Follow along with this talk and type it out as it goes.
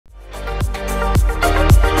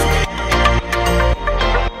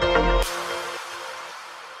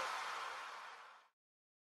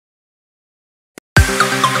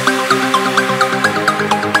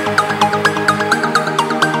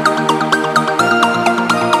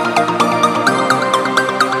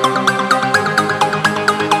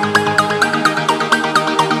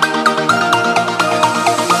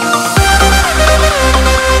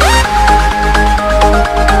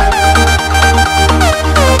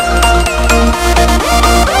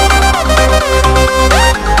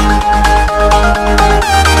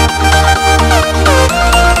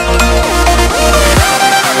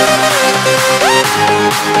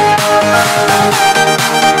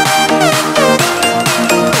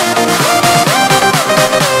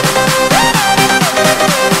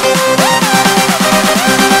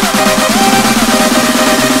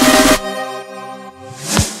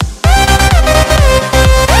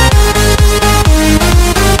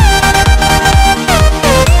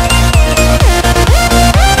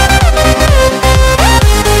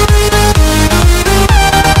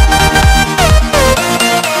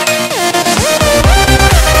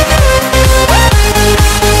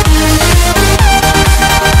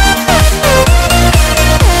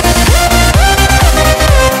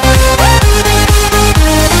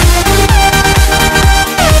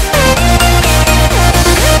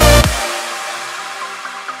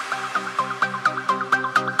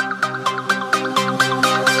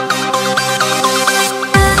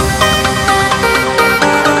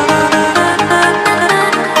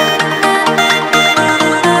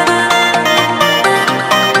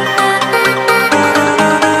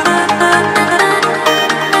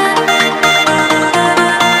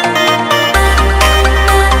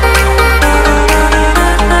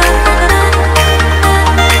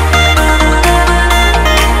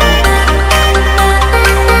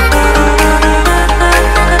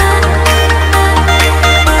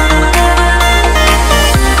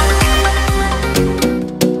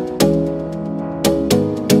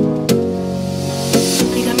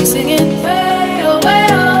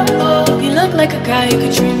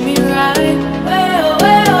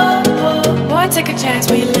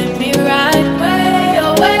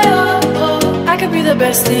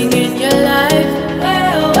best thing in your life. Way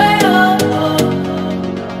oh, way oh,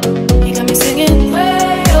 oh. You got me singing.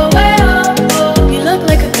 Way oh, way oh, oh. You look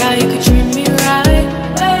like a guy who could treat me right.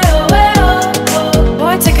 Way oh, oh.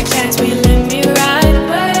 Boy, take a chance, will you let me ride?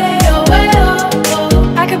 Way oh,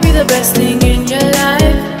 oh. I could be the best thing in your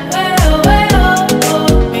life. Way oh,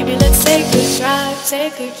 oh. Maybe let's take a drive,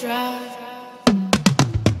 take a drive.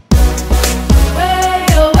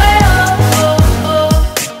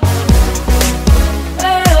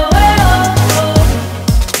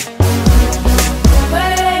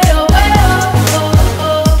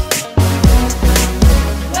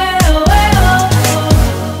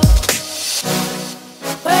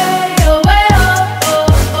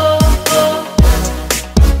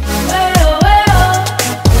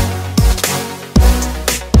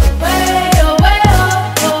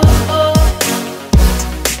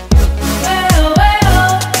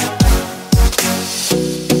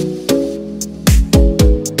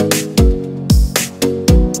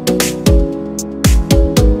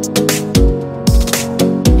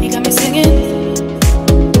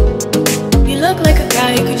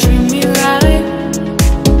 You could treat me right.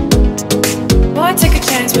 Boy, take a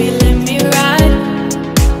chance, will you let me ride?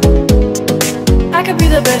 I could be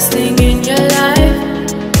the best thing in your life.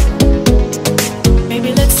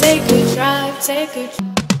 Maybe let's take a drive, take a drive.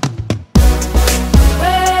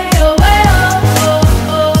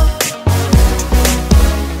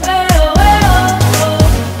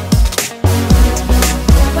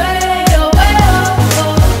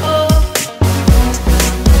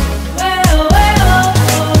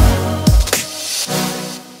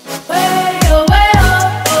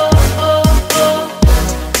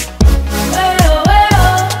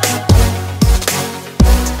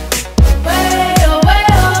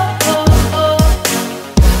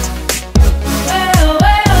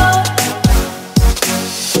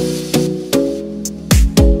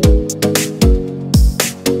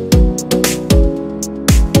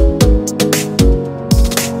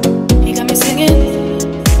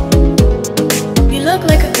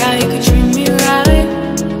 Like a guy who could treat me right.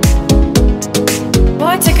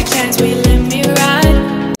 Boy, take a chance, will you let me ride?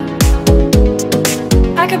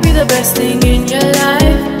 I could be the best thing in your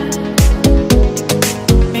life.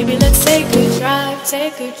 Maybe let's take a drive,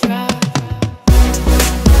 take a drive.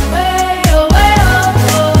 Way oh, way oh,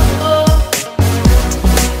 oh, oh.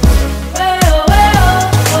 Way oh, way oh,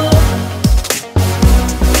 oh.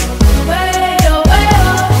 Way oh, way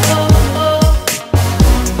oh, oh, oh.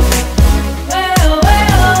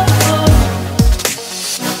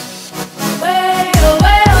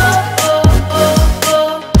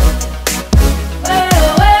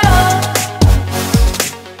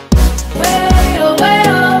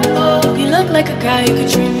 Like a guy who could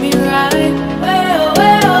treat